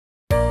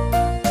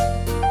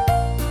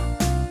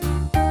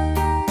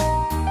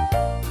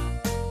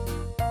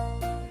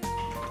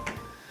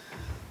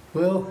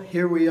Well,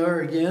 here we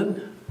are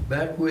again,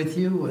 back with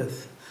you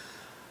with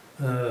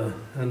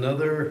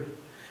another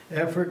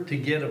effort to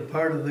get a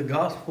part of the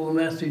gospel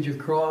message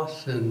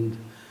across and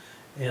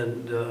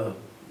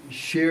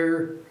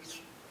share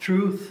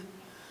truth,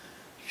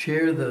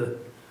 share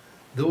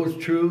those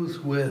truths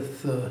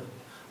with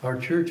our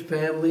church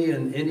family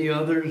and any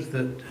others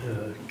that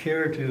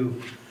care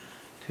to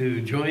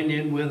join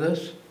in with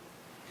us.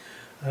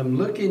 I'm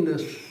looking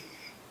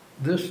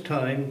this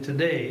time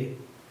today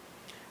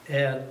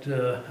at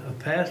a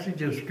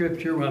passage of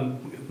scripture.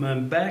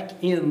 I'm back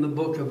in the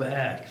book of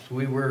Acts.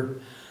 We were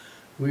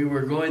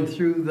going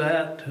through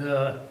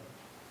that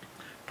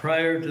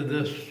prior to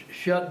this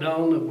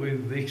shutdown that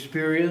we've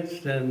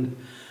experienced, and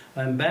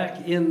I'm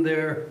back in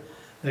there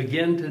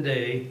again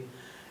today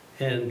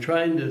and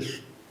trying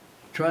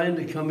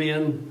to come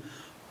in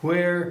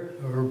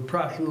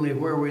approximately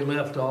where we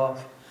left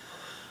off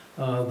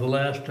the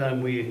last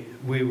time we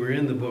were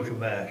in the book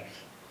of Acts.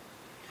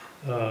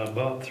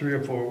 About 3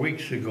 or 4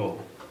 weeks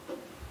ago.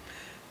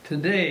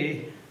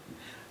 Today,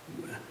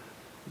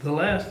 the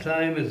last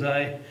time, as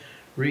I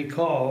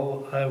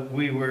recall,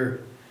 we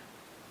were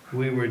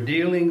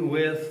dealing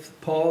with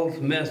Paul's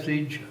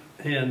message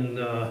in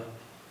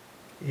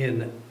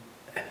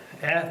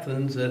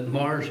Athens at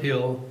Mars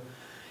Hill,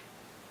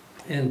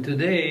 and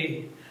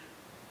today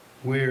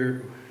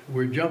we're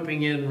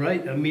jumping in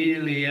right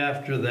immediately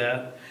after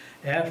that.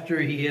 After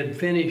he had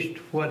finished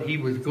what he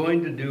was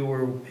going to do,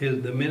 or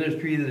the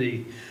ministry that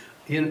he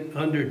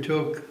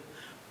undertook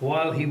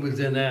while he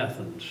was in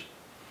Athens.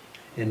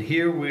 And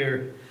here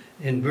we're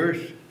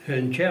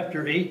in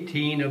chapter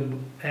 18 of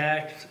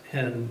Acts,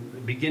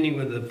 and beginning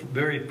with the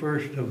very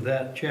first of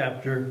that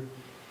chapter. It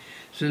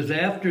says,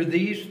 after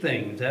these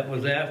things, that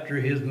was after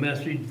his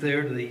message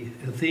there to the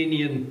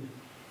Athenian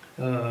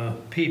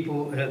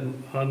people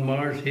on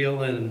Mars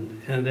Hill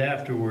and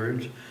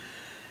afterwards.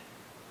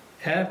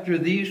 After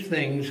these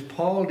things,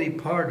 Paul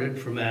departed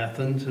from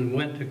Athens and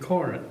went to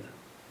Corinth.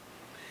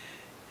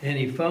 And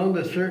he found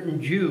a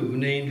certain Jew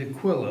named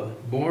Aquila,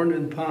 born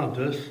in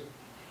Pontus,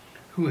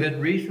 who had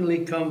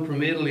recently come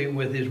from Italy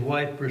with his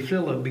wife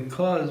Priscilla,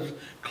 because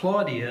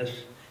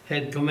Claudius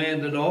had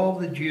commanded all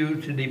the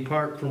Jews to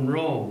depart from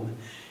Rome,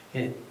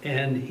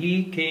 and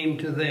he came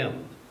to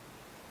them.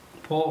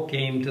 Paul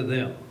came to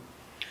them.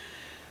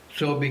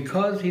 So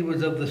because he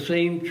was of the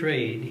same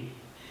trade,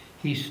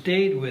 he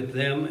stayed with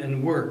them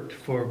and worked,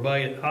 for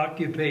by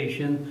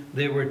occupation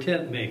they were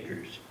tent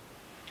makers.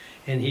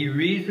 And he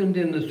reasoned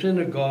in the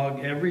synagogue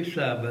every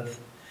Sabbath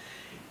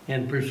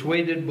and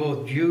persuaded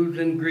both Jews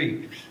and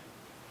Greeks.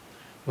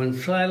 When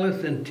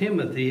Silas and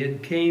Timothy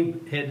had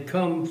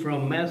come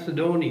from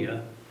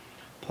Macedonia,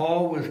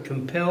 Paul was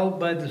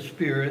compelled by the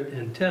Spirit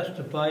and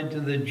testified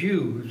to the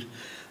Jews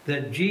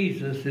that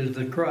Jesus is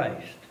the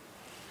Christ.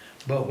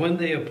 But when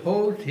they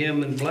opposed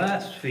him and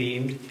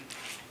blasphemed,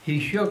 he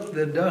shook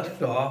the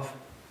dust off,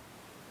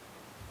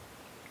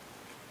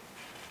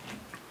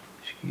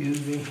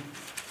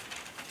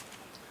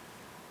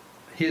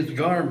 his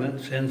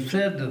garments, and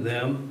said to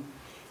them,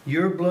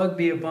 your blood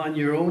be upon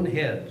your own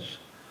heads.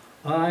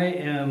 I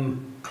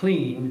am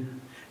clean,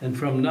 and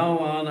from now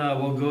on I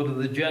will go to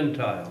the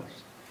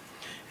Gentiles.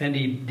 And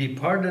he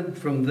departed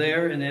from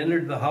there and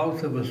entered the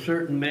house of a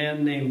certain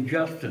man named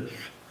Justus,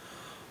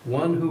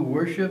 one who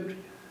worshipped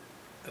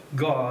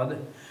God,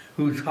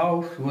 whose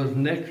house was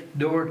next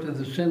door to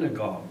the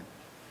synagogue.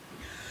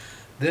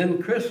 Then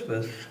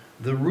Crispus,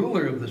 the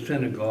ruler of the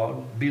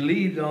synagogue,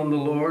 believed on the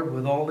Lord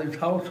with all his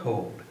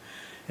household,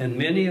 and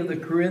many of the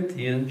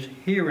Corinthians,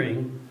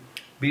 hearing,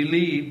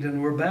 believed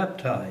and were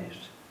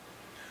baptized.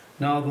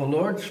 Now the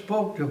Lord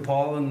spoke to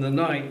Paul in the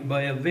night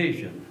by a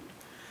vision.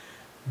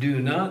 Do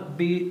not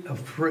be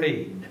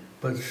afraid,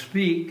 but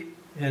speak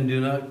and do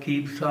not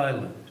keep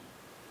silent.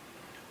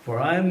 For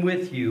I am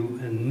with you,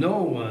 and no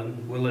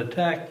one will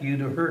attack you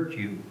to hurt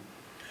you.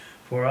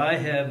 For I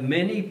have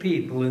many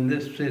people in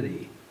this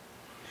city.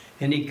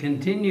 And he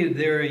continued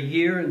there 1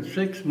 year and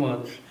 6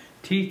 months,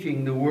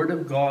 teaching the word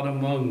of God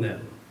among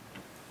them.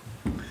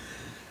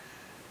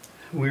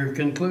 We're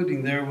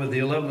concluding there with the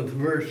 11th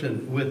verse,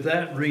 and with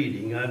that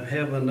reading, I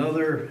have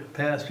another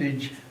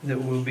passage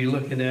that we'll be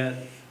looking at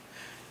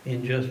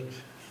in just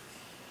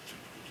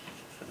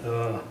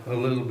a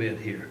little bit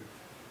here.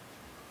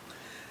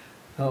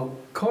 Now,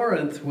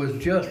 Corinth was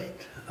just,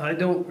 I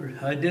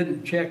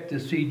didn't check to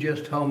see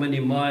just how many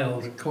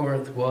miles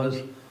Corinth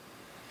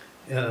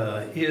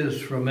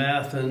is from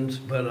Athens,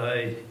 but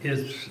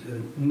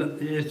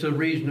it's a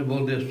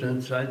reasonable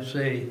distance. I'd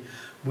say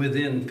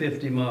within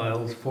 50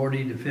 miles,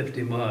 40 to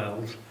 50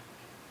 miles,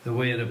 the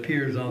way it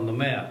appears on the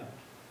map.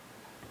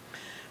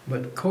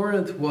 But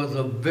Corinth was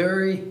a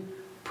very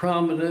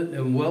prominent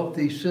and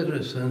wealthy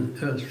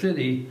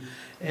city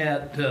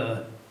at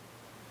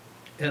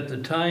the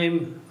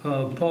time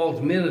of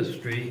Paul's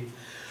ministry,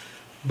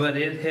 but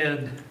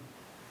it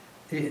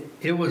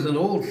was an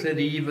old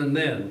city even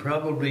then.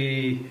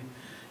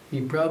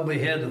 He probably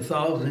had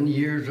 1,000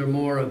 years or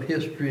more of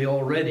history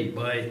already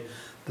by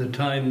the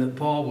time that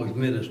Paul was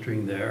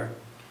ministering there.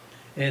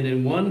 And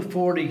in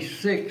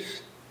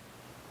 146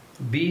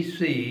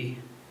 BC,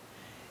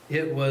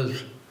 it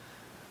was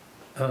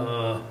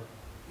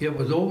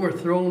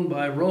overthrown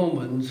by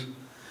Romans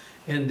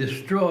and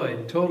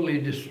destroyed, totally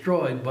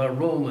destroyed by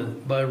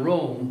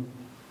Rome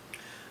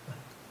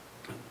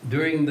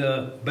during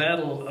the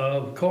Battle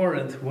of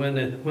Corinth, when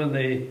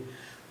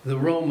the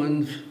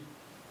Romans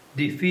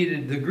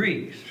defeated the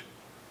Greeks.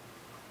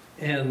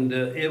 And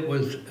it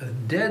was a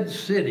dead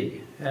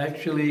city,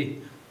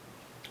 actually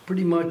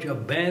pretty much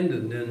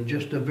abandoned, and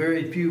just a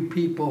very few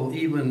people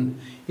even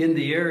in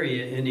the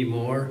area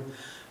anymore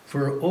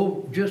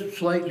for just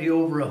slightly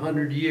over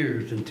 100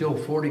 years, until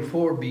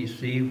 44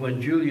 BC, when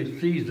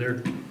Julius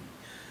Caesar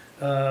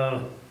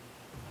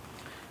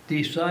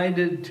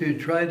decided to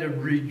try to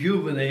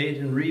rejuvenate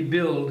and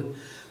rebuild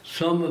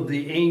some of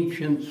the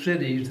ancient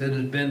cities that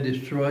had been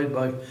destroyed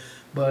by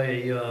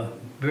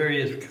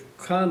various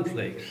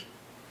conflicts.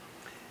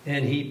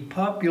 And he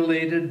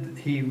repopulated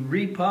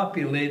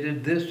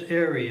this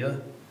area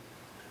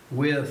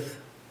with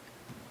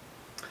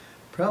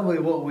probably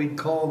what we'd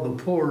call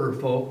the poorer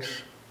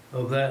folks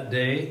of that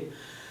day.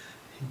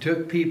 He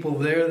took people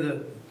there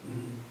that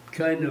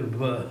kind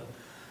of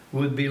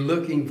would be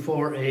looking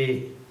for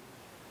a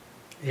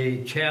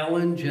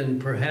challenge and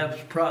perhaps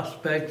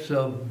prospects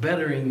of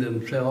bettering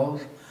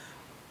themselves.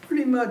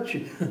 Pretty much,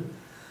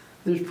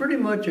 there's pretty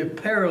much a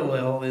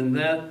parallel in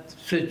that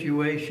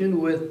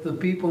situation with the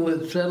people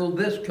that settled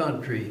this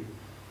country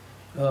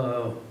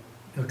a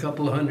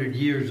couple of hundred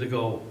years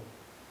ago,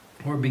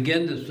 or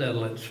began to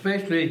settle it,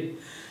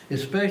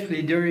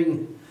 especially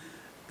during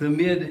the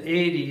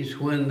mid-'80s,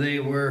 when they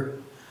were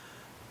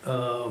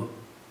the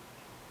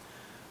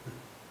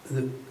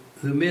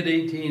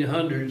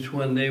mid-1800s,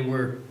 when they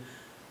were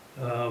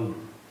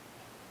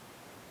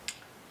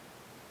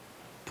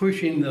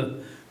pushing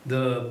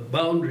the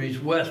boundaries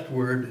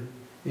westward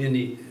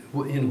in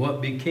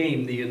what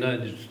became the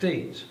United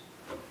States.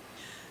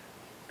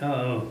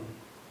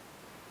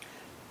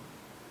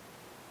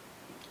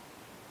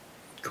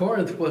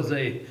 Corinth was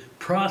a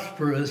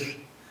prosperous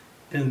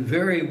and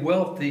very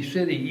wealthy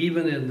city,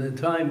 even in the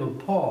time of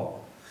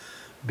Paul,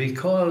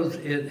 because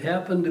it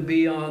happened to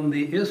be on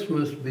the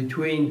isthmus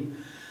between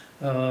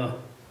that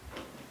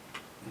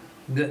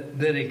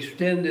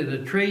extended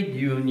a trade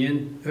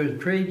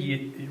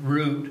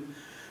route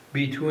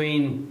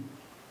between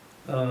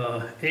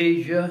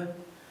Asia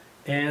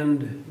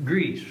and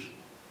Greece.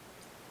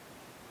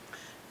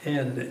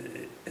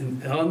 And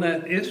on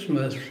that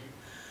isthmus,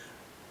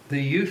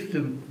 they used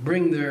to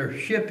bring their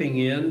shipping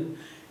in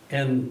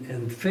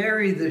and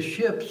ferry the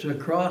ships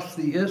across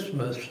the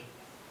isthmus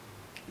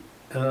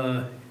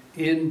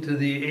into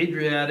the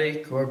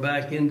Adriatic or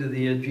back into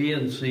the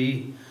Aegean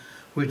Sea,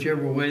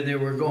 whichever way they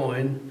were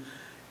going.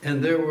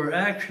 And there were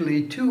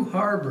actually two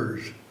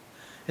harbors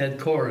at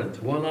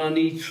Corinth, one on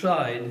each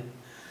side,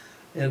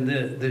 and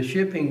the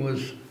shipping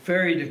was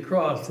ferried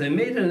across. They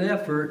made an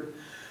effort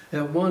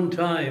at one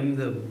time,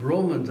 the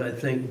Romans, I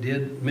think,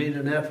 made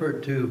an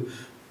effort to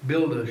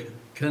build a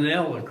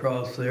canal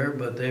across there,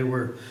 but they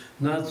were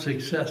not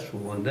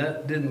successful, and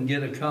that didn't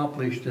get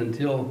accomplished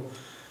until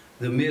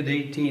the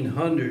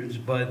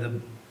mid-1800s by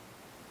the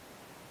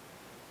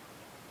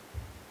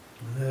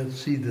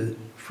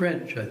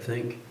French, I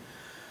think.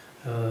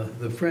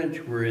 The French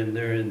were in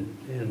there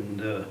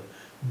and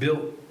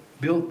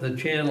built the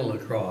channel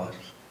across.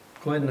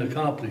 Quite an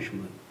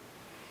accomplishment.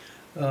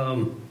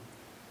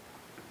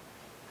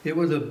 It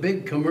was a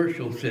big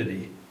commercial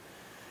city,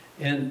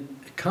 and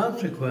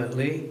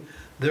consequently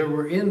there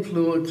were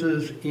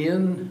influences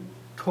in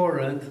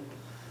Corinth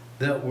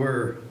that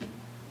were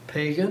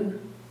pagan.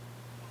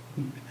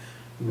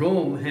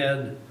 Rome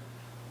had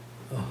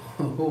a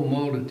whole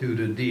multitude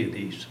of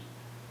deities,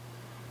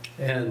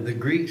 and the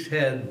Greeks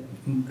had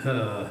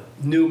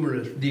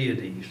numerous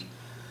deities.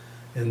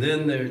 And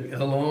then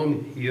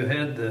you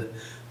had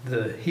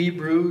the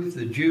Hebrews,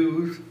 the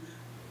Jews,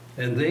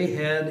 and they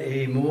had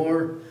a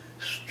more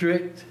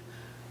strict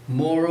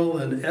moral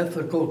and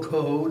ethical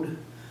code,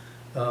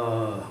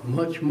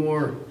 much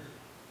more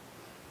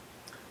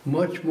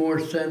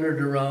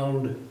centered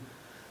around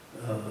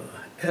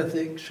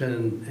ethics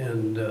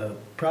and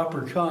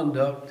proper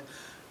conduct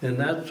and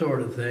that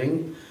sort of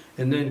thing.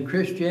 And then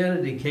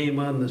Christianity came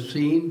on the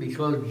scene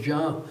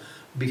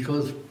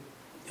because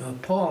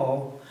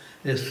Paul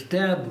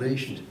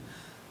established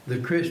the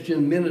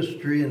Christian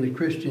ministry and the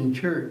Christian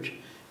church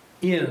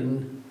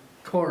in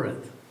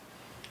Corinth.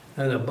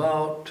 And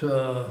about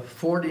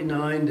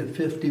 49 to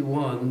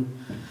 51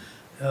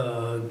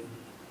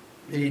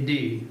 AD,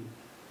 he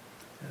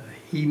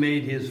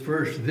made his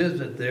first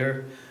visit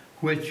there,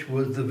 which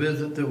was the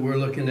visit that we're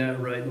looking at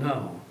right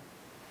now.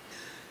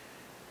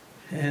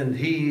 And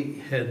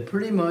he had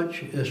pretty much,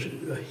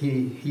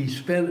 he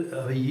spent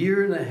a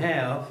year and a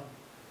half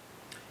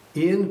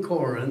in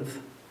Corinth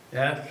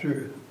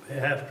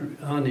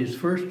on his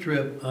first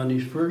trip, on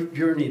his first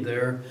journey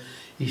there.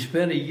 He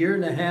spent a year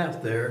and a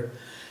half there,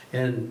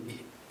 and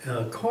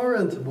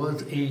Corinth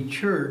was a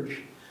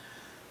church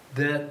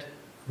that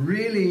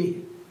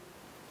really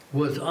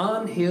was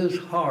on his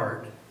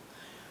heart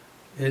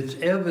It's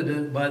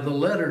evident by the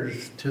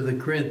letters to the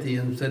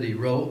Corinthians that he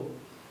wrote.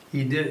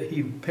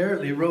 He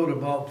apparently wrote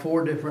about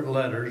 4 different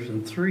letters,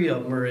 and 3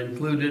 of them are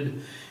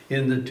included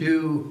in the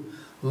 2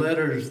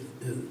 letters.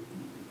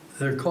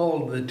 They're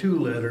called the 2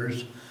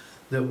 letters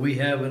that we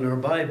have in our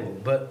Bible.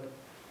 But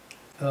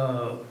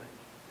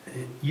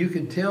you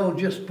can tell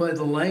just by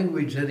the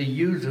language that he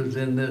uses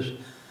in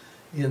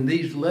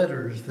these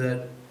letters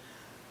that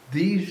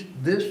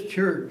this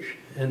church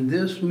and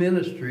this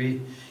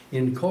ministry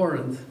in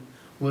Corinth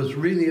was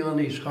really on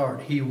his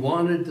heart. He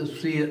wanted to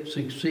see it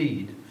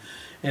succeed.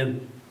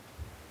 And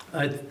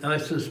I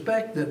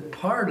suspect that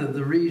part of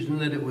the reason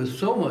that it was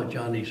so much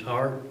on his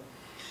heart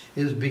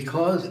is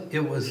because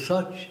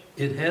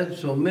it had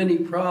so many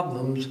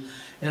problems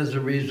as a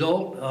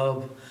result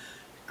of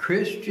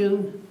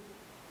Christian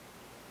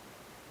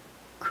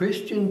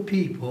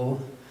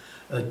people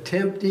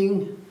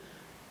attempting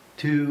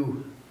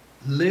to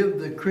live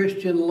the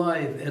Christian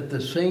life at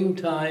the same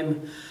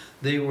time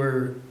they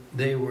were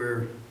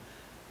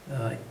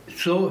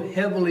so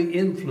heavily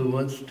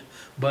influenced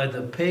by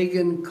the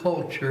pagan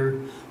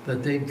culture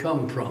that they'd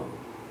come from.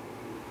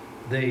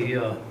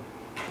 The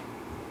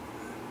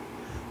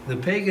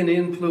pagan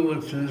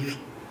influences,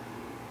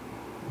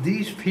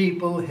 these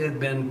people had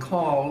been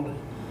called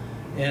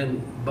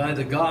and by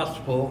the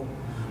gospel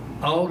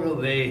out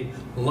of a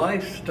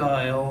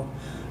lifestyle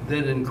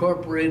that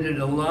incorporated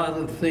a lot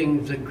of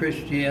things that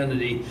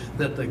Christianity,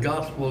 that the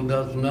gospel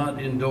does not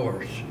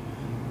endorse,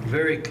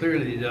 very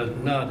clearly does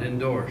not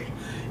endorse.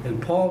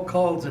 And Paul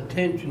calls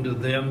attention to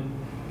them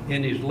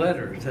in his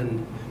letters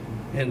and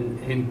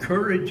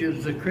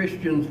encourages the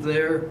Christians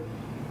there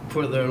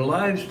for their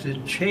lives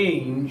to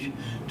change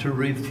to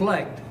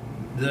reflect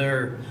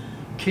their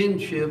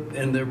kinship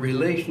and their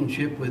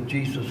relationship with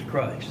Jesus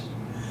Christ.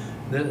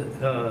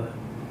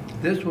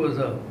 This was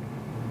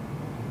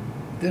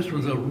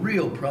a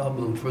real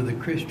problem for the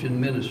Christian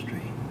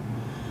ministry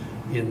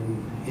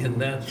in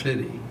that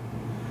city,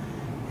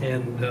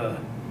 and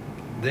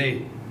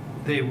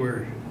they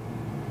were,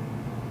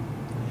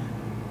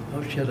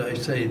 how should I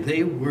say,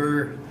 they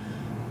were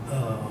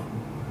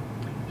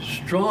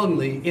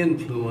strongly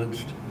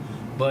influenced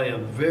by a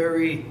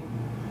very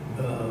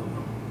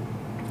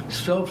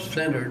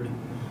self-centered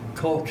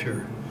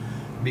culture,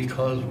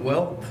 because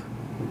wealth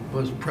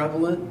was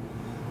prevalent,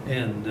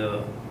 and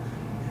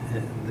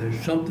there's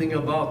something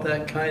about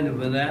that kind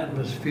of an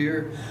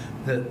atmosphere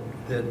that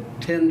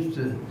tends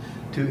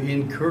to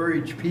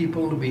encourage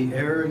people to be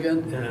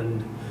arrogant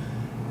and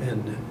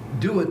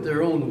do it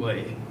their own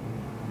way.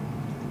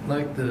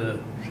 Like the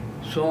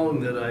song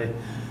that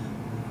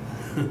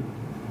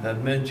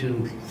I've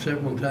mentioned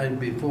several times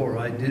before,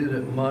 I did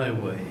it my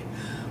way.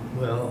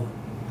 Well,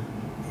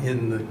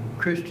 in the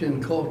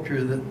Christian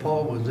culture that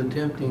Paul was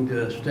attempting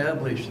to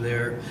establish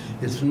there,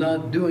 it's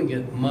not doing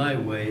it my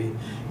way,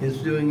 it's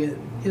doing it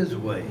his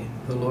way,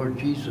 the Lord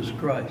Jesus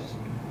Christ.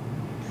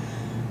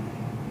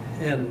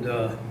 And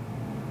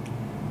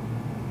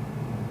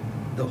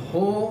the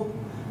whole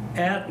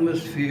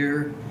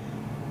atmosphere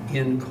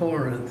in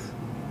Corinth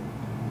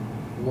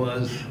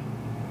was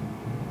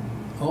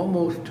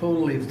almost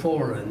totally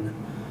foreign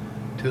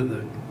to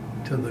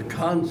the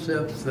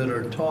concepts that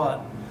are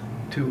taught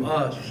to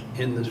us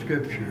in the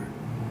Scripture.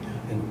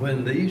 And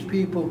when these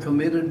people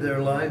committed their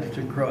lives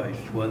to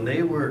Christ, when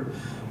they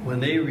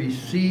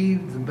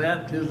received the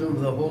baptism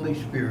of the Holy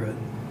Spirit,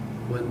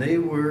 when they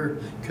were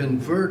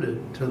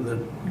converted to the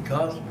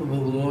gospel of the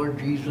Lord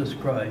Jesus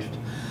Christ,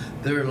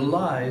 their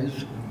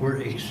lives were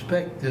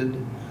expected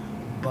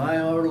by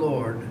our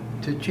Lord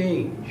to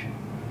change.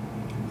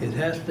 It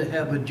has to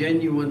have a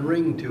genuine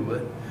ring to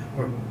it,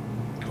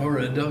 or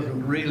it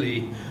doesn't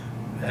really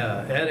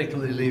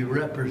adequately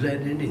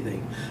represent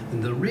anything.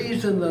 And the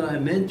reason that I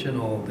mention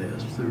all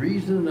this, the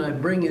reason I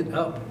bring it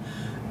up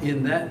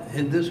in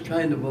this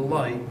kind of a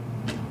light,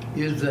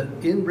 is that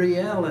in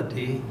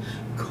reality,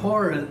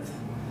 Corinth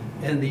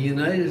and the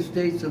United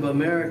States of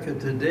America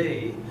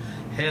today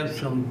have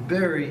some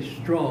very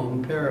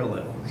strong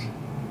parallels.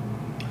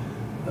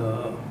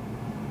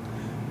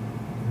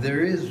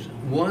 There is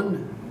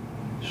one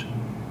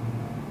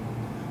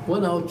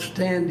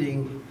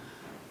outstanding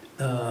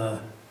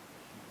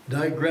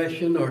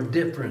digression or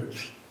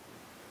difference.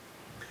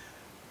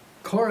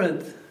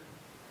 Corinth,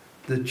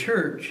 the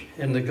church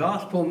and the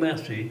gospel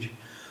message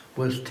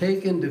was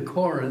taken to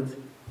Corinth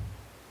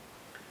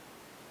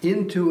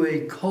into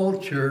a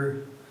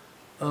culture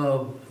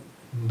of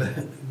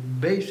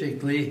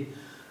basically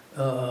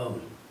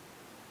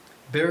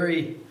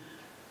very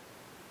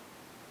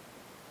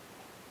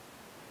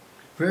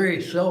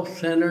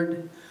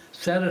self-centered,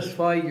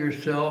 satisfy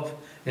yourself,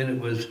 and it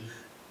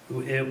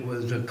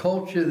was a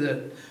culture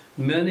that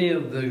many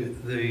of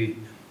the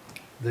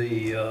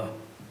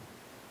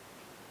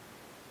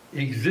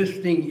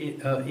existing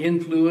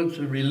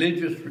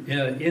religious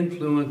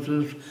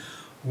influences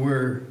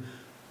were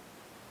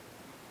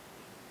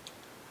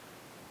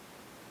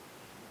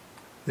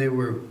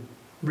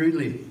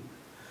really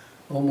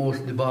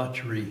almost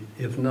debauchery,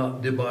 if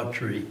not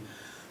debauchery.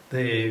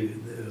 The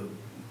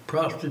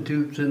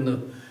prostitutes in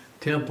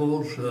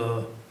temples,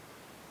 a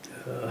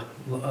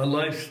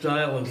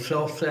lifestyle of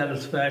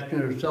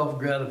self-satisfaction or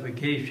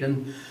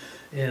self-gratification,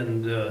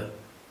 and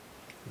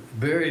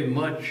very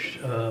much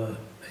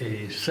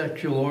a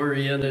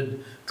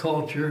sexual-oriented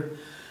culture.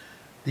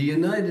 The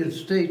United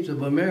States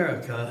of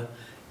America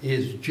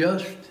has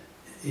just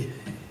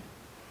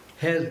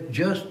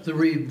the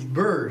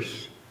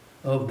reverse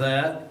of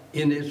that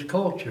in its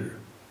culture,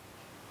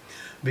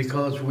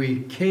 because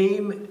we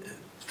came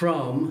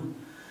from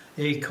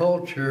a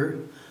culture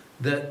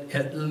that,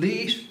 at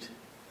least,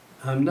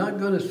 I'm not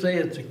going to say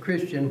it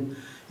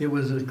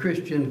was a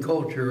Christian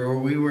culture, or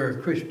we were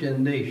a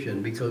Christian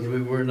nation, because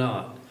we were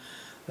not.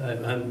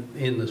 I'm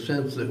in the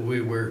sense that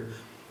we were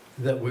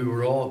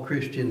all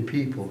Christian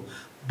people.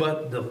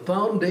 But the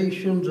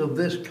foundations of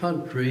this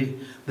country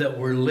that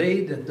were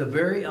laid at the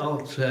very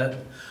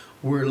outset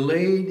were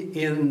laid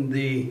in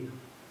the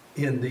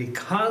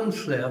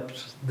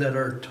concepts that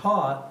are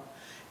taught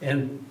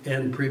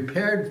and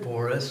prepared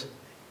for us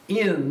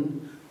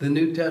in the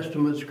New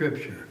Testament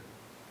Scripture.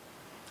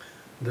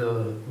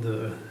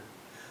 The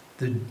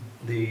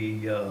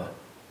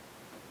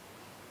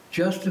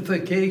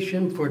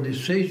justification for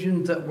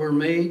decisions that were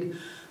made,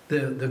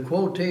 the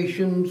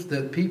quotations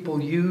that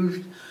people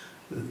used,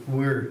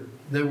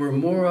 there were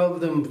more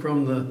of them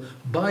from the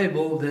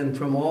Bible than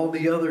from all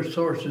the other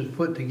sources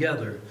put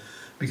together,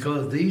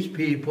 because these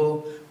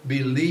people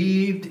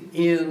believed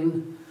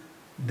in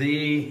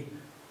the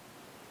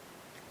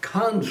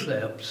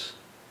concepts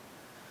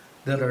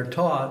that are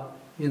taught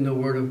in the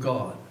Word of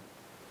God.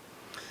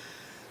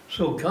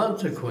 So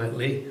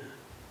consequently,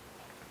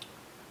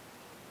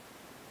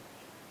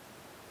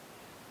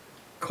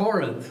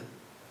 Corinth,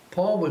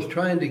 Paul was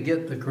trying to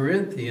get the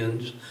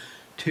Corinthians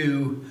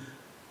to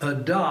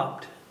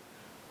adopt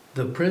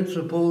the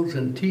principles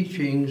and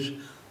teachings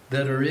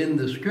that are in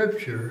the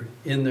Scripture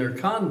in their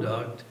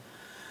conduct,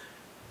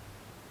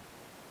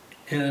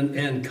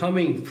 and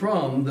coming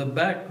from the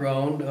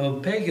background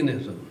of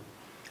paganism.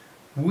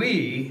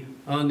 We,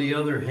 on the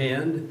other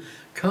hand,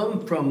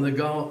 come from the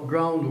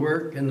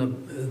groundwork and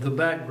the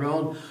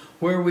background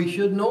where we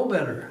should know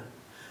better,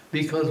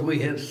 because we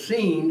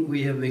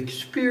have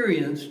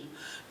experienced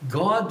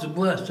God's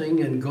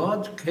blessing and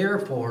God's care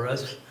for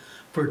us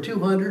for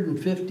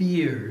 250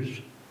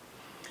 years.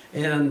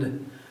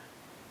 And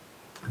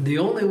the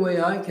only way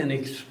I can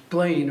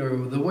explain, or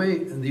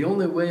the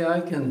only way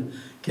I can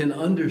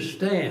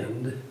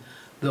understand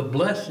the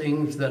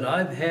blessings that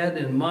I've had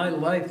in my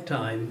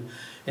lifetime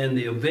and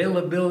the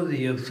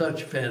availability of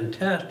such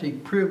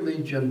fantastic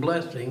privilege and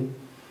blessing,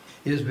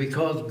 is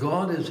because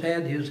God has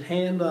had His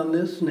hand on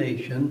this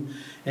nation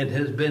and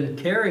has been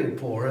caring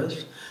for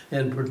us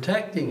and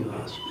protecting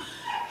us.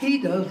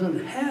 He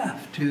doesn't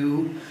have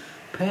to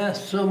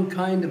pass some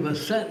kind of a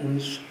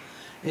sentence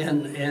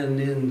and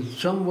in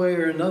some way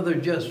or another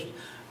just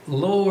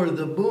lower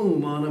the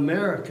boom on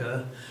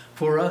America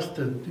for us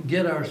to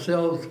get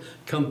ourselves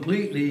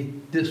completely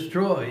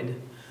destroyed.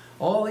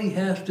 All He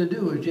has to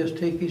do is just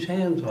take His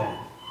hands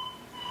off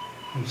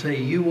and say,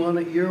 you want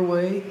it your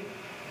way?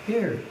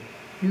 Here,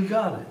 you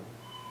got it.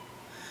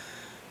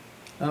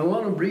 I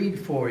want to read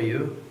for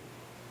you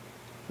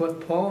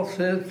what Paul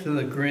says to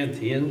the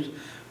Corinthians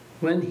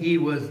when he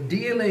was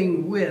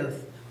dealing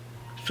with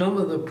some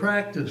of the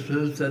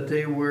practices that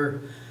they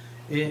were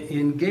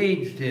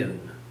engaged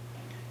in.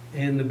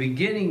 In the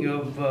beginning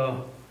of,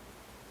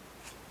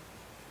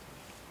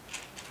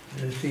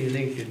 let's see, I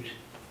think it's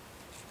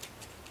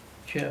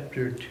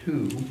chapter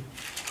 2,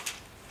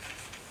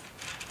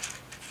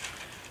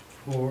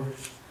 4,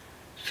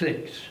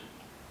 6.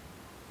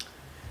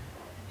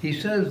 He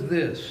says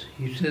this,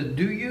 he says,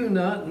 do you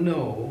not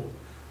know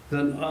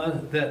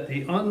that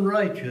the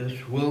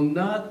unrighteous will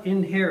not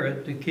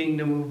inherit the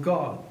kingdom of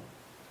God?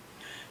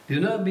 Do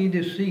not be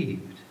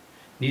deceived.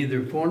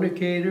 Neither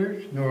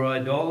fornicators, nor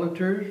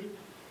idolaters,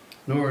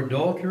 nor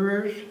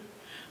adulterers,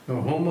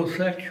 nor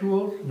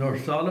homosexuals, nor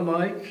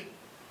sodomites,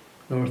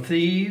 nor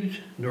thieves,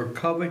 nor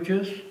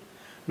covetous,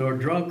 nor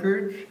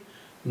drunkards,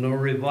 nor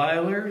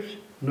revilers,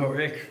 nor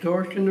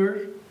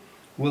extortioners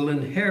will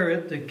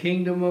inherit the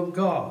kingdom of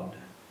God.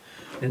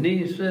 And then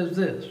he says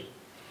this,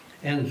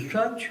 and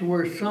such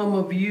were some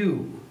of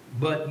you,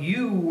 but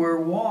you were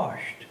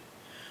washed,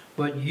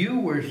 but you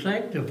were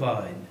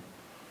sanctified,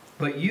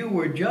 but you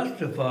were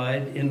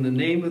justified in the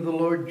name of the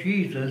Lord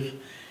Jesus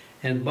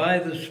and by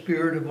the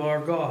Spirit of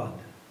our God.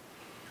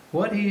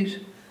 What he's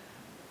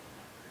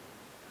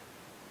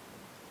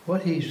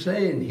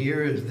saying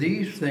here is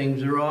these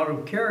things are out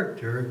of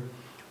character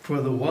for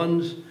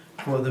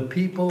the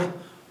people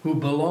who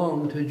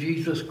belong to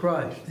Jesus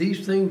Christ.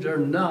 These things are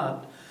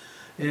not,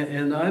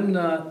 and I'm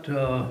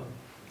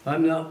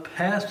not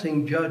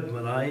passing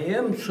judgment. I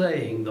am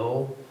saying,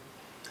 though,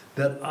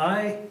 that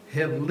I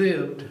have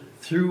lived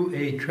through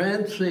a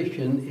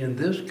transition in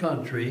this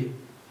country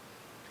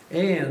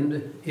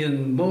and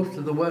in most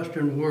of the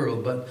Western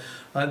world, but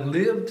I've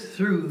lived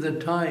through the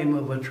time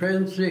of a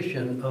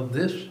transition of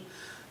this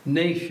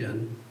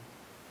nation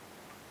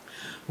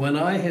when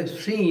I have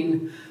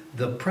seen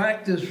the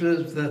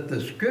practices that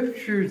the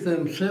scriptures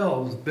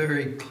themselves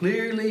very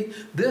clearly,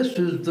 this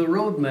is the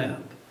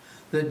roadmap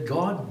that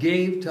God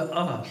gave to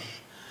us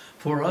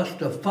for us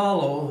to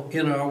follow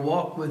in our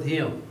walk with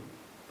Him.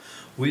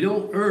 We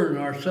don't earn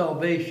our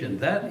salvation.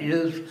 That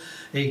is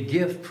a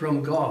gift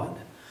from God.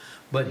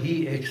 But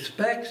He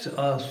expects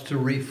us to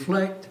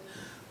reflect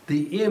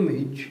the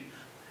image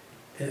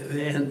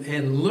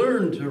and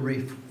learn to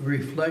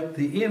reflect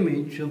the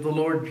image of the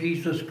Lord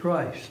Jesus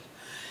Christ.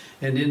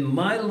 And in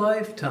my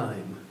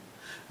lifetime,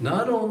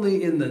 not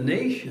only in the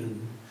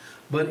nation,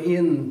 but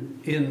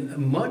in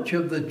much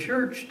of the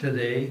church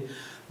today,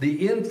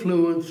 the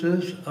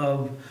influences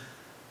of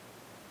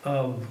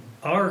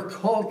our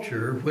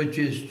culture, which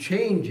is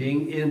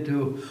changing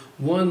into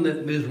one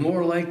that is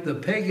more like the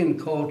pagan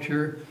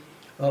culture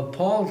of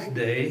Paul's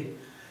day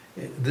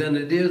than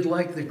it is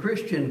like the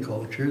Christian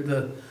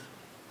culture.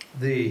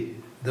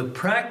 The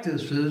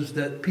practices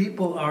that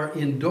people are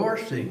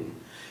endorsing,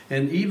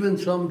 and even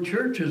some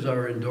churches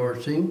are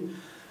endorsing,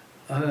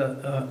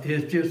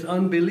 is just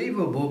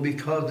unbelievable,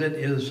 because it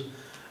is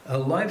a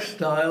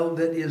lifestyle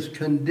that is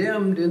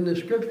condemned in the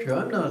scripture.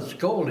 I'm not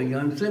scolding,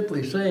 I'm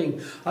simply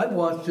saying I've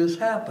watched this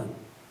happen.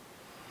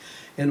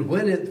 And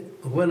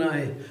when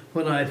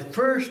I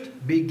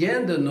first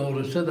began to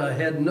notice it, I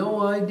had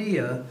no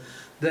idea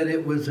that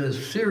it was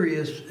as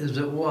serious as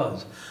it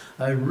was.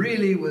 I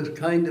really was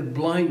kind of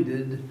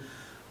blinded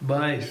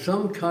by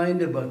some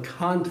kind of a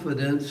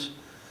confidence,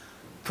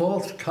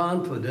 false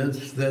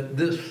confidence, that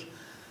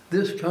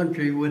this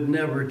country would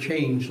never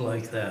change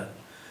like that.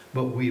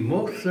 But we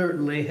most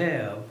certainly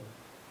have,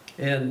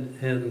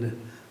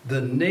 and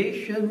the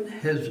nation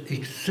has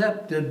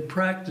accepted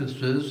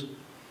practices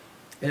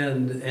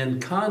and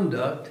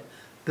conduct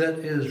that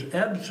is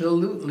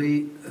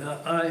absolutely,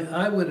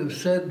 I would have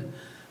said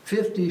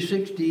 50,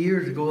 60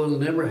 years ago, it'll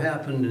never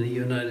happen in the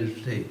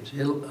United States.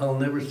 I'll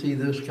never see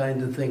this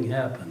kind of thing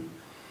happen.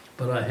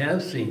 But I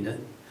have seen it,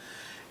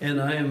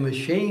 and I am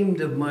ashamed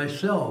of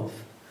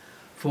myself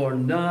for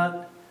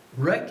not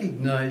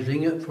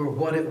recognizing it for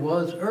what it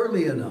was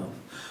early enough.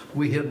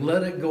 We have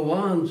let it go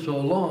on so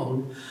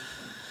long.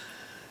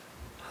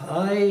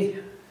 I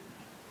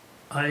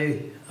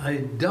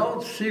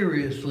doubt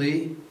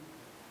seriously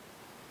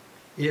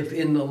if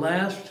in the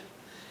last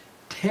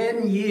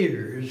 10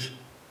 years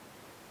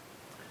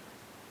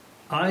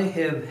I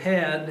have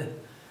had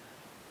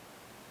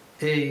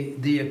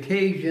the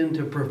occasion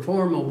to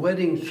perform a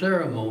wedding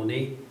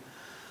ceremony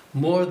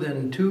more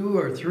than 2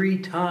 or 3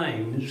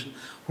 times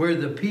where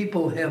the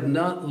people have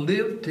not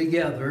lived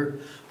together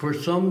for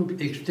some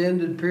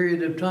extended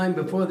period of time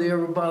before they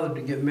ever bothered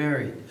to get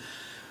married.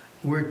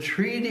 We're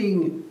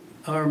treating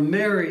our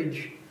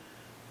marriage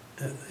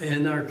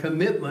and our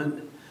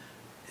commitment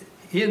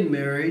in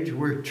marriage,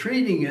 we're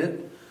treating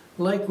it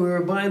like we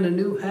were buying a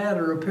new hat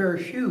or a pair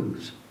of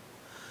shoes.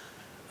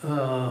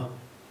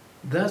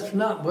 That's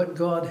not what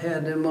God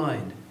had in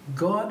mind.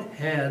 God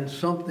had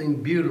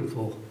something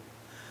beautiful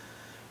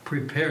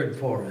prepared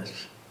for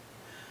us.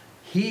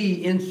 He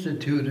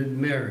instituted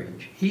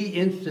marriage. He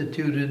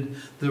instituted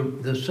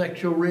the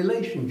sexual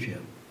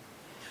relationship.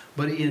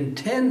 But He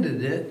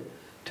intended it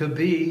to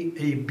be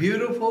a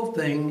beautiful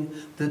thing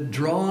that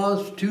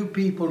draws 2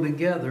 people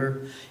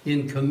together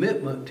in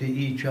commitment to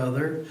each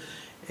other.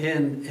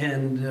 And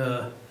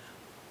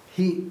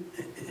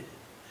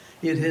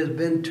it has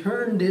been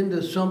turned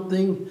into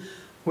something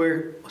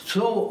where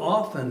so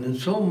often and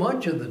so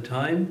much of the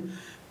time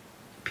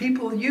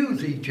people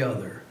use each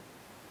other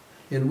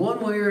in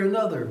one way or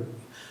another.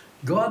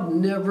 God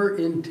never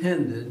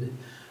intended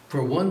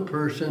for one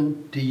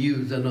person to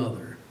use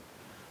another.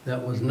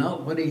 That was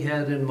not what He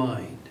had in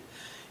mind.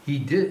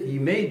 He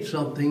made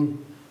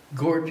something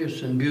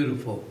gorgeous and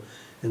beautiful,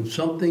 and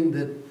something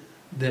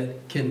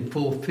that can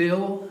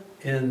fulfill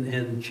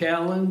and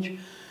challenge.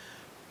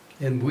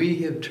 And we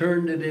have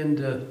turned it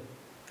into,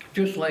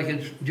 just like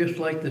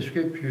the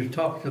scriptures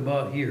talks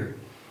about here.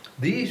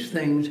 These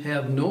things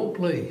have no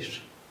place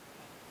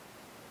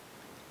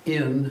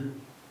in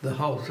the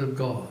house of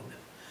God.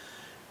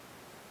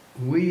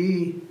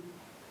 We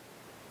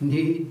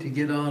need to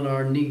get on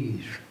our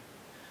knees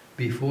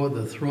before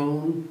the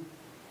throne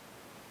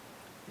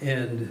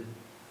and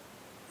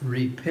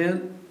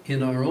repent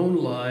in our own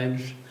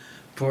lives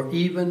for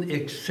even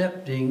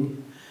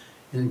accepting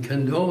and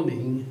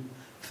condoning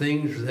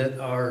things that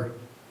are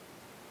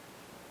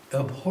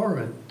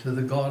abhorrent to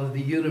the God of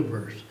the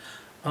universe.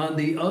 On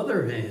the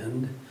other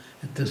hand,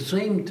 at the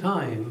same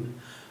time,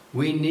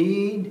 we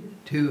need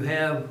to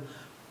have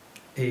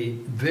a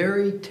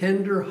very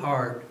tender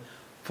heart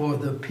for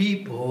the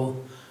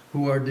people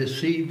who are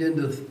deceived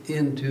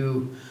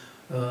into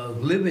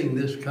living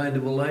this kind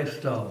of a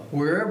lifestyle,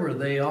 wherever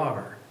they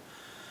are.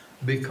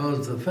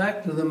 Because the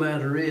fact of the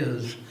matter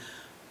is,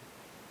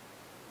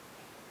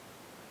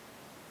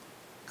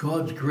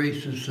 God's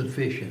grace is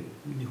sufficient.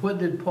 What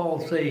did Paul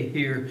say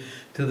here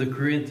to the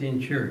Corinthian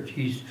church?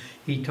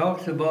 He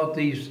talks about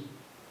these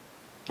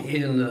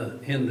in the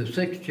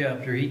 6th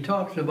chapter, he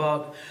talks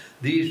about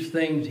these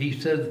things. He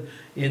said,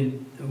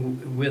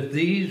 with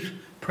these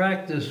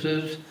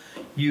practices,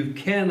 you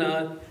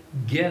cannot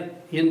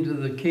get into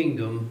the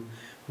kingdom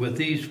with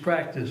these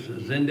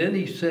practices. And then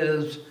he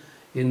says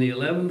in the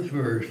 11th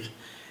verse,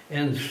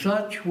 and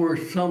such were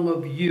some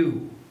of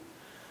you,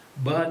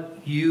 but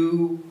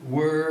you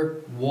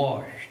were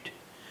washed,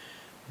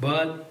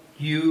 but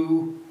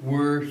you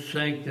were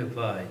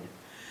sanctified.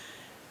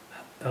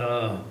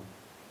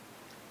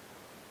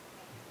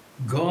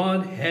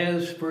 God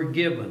has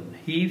forgiven.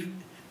 He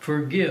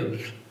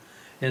forgives,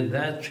 and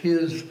that's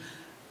His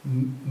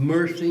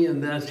mercy,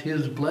 and that's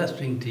His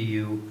blessing to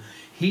you.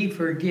 He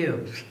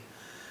forgives.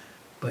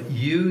 But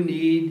you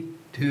need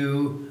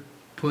to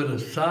put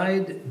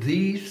aside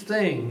these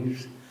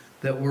things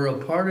that were a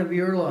part of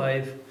your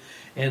life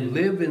and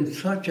live in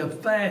such a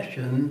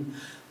fashion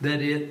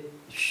that it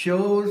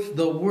shows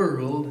the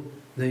world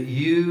that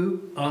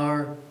you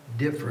are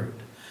different.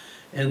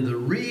 And the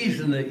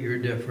reason that you're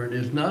different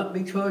is not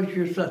because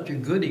you're such a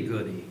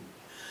goody-goody.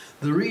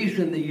 The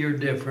reason that you're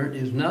different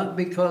is not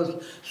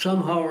because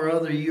somehow or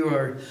other you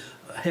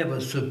have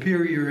a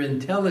superior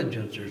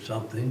intelligence or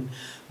something.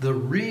 The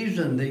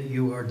reason that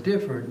you are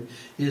different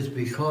is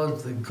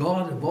because the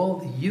God of all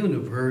the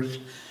universe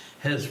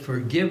has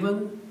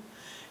forgiven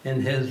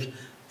and has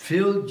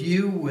filled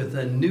you with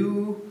a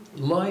new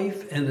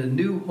life and a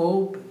new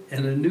hope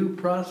and a new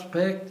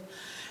prospect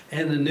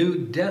and a new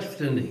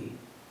destiny.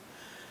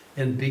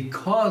 And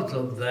because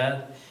of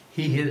that,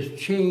 He has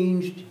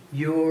changed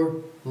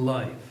your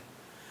life.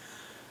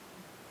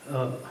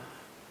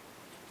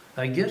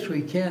 I guess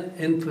we can't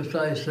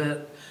emphasize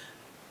that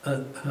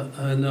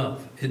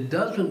enough. It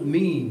doesn't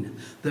mean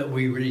that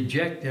we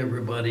reject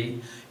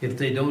everybody if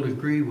they don't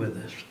agree with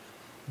us.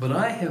 But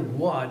I have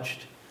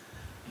watched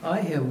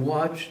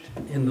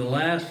in the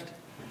last,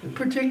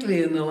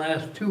 particularly in the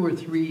last 2 or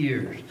 3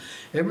 years,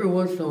 every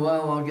once in a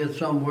while I'll get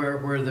somewhere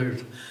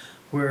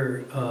where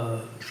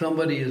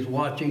somebody is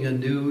watching a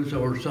news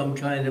or some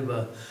kind of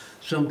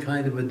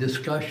a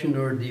discussion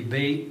or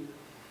debate,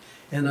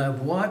 and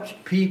I've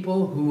watched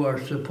people who are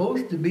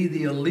supposed to be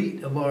the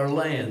elite of our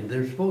land.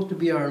 They're supposed to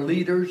be our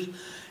leaders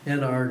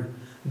and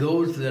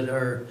those that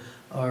are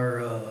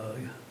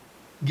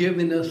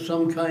giving us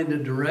some kind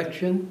of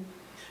direction,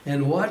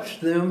 and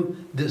watch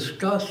them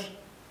discuss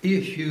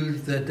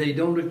issues that they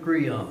don't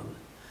agree on.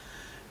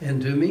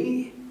 And to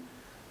me,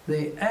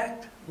 they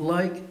act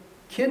like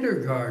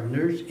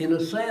kindergartners in a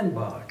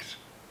sandbox.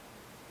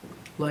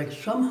 Like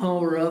somehow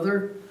or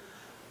other,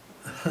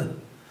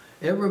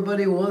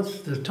 everybody wants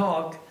to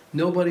talk,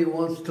 nobody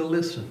wants to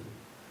listen.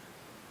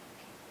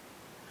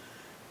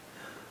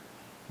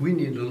 We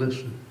need to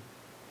listen.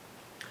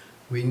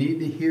 We need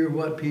to hear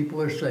what people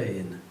are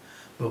saying,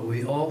 but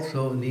we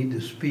also need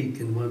to speak,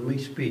 and when we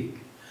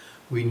speak,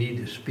 we need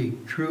to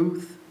speak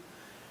truth.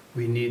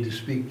 We need to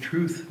speak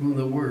truth from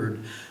the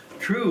Word.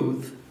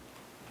 Truth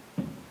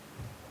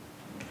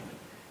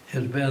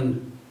has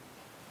been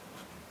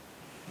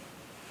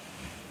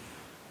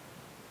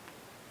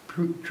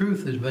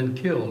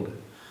killed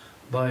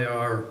by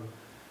our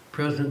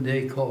present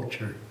day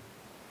culture.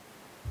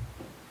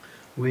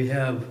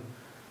 I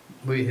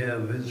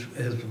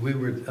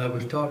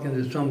was talking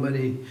to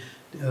somebody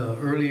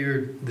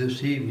earlier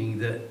this evening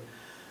that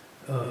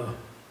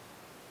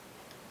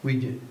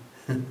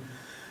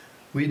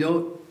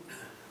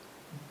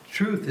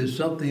truth is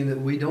something that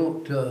we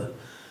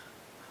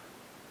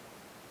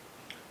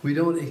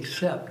don't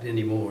accept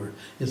anymore.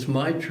 It's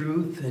my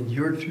truth and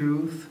your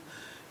truth,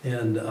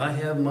 and I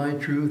have my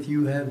truth,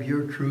 you have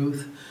your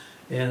truth,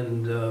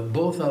 and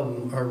both of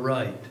them are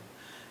right.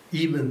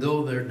 Even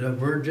though they're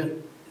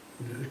divergent,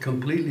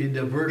 completely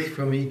diverse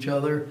from each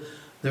other,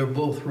 they're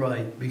both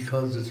right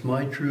because it's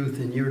my truth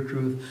and your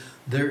truth.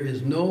 There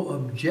is no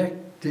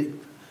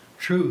objective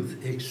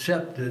truth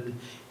accepted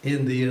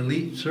in the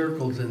elite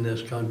circles in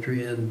this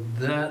country, and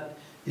that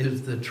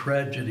is the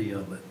tragedy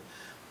of it.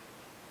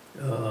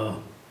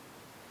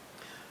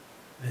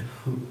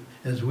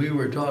 As we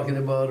were talking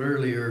about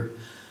earlier,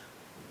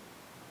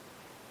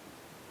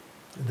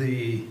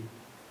 the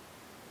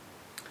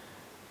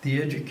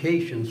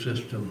education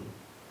system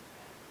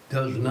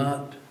does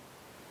not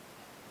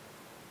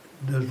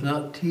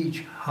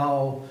teach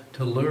how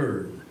to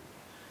learn.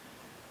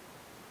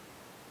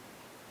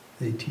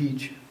 They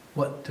teach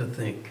what to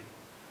think.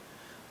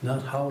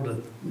 Not how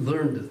to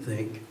learn to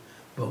think,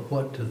 but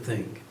what to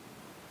think.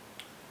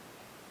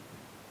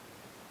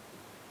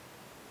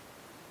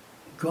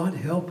 God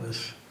help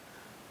us.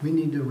 We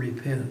need to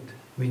repent.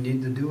 We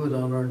need to do it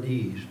on our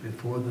knees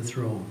before the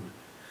throne.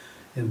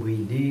 And we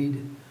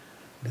need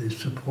the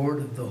support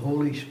of the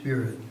Holy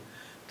Spirit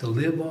to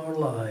live our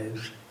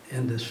lives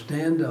and to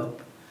stand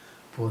up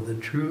for the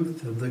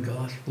truth of the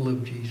gospel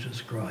of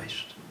Jesus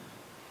Christ.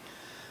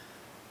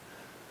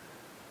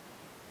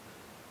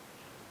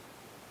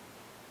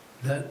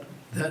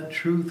 That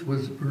truth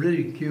was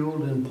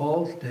ridiculed in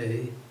Paul's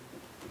day,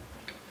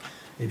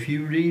 If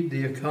you read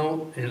the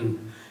account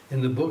in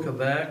the book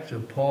of Acts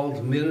of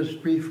Paul's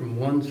ministry from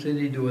one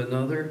city to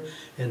another,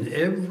 and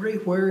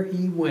everywhere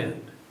he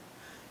went,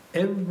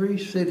 every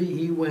city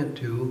he went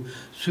to,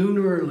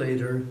 sooner or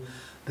later,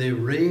 they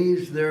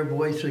raised their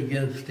voice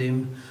against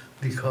him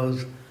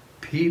because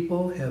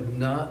people have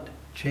not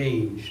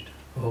changed,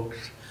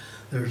 folks.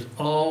 There's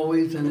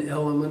always an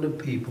element of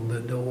people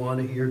that don't want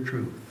to hear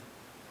truth.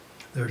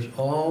 There's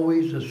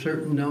always a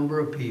certain number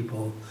of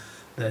people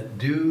that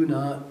do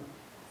not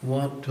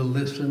want to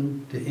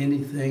listen to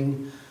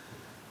anything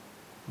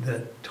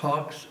that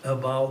talks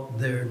about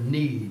their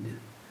need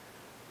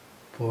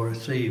for a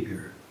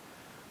Savior,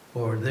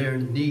 or their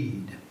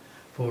need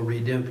for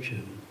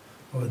redemption,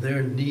 or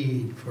their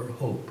need for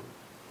hope.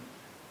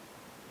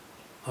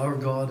 Our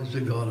God is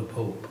a God of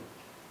hope.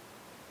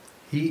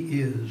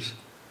 He is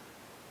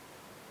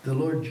the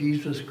Lord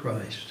Jesus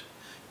Christ,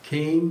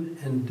 came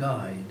and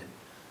died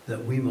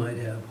that we might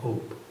have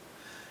hope.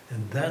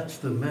 And that's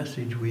the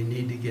message we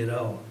need to get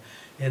out.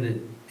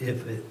 And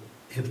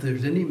if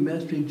there's any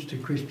message to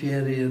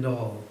Christianity at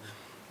all,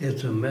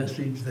 it's a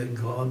message that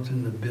God's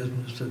in the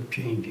business of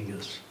changing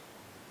us.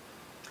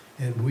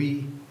 And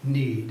we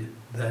need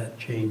that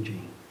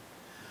changing.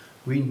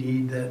 We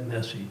need that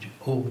message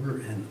over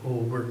and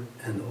over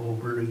and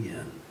over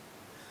again.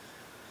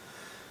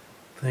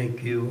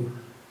 Thank you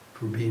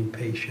for being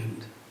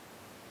patient.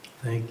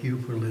 Thank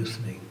you for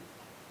listening.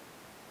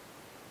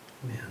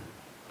 Amen.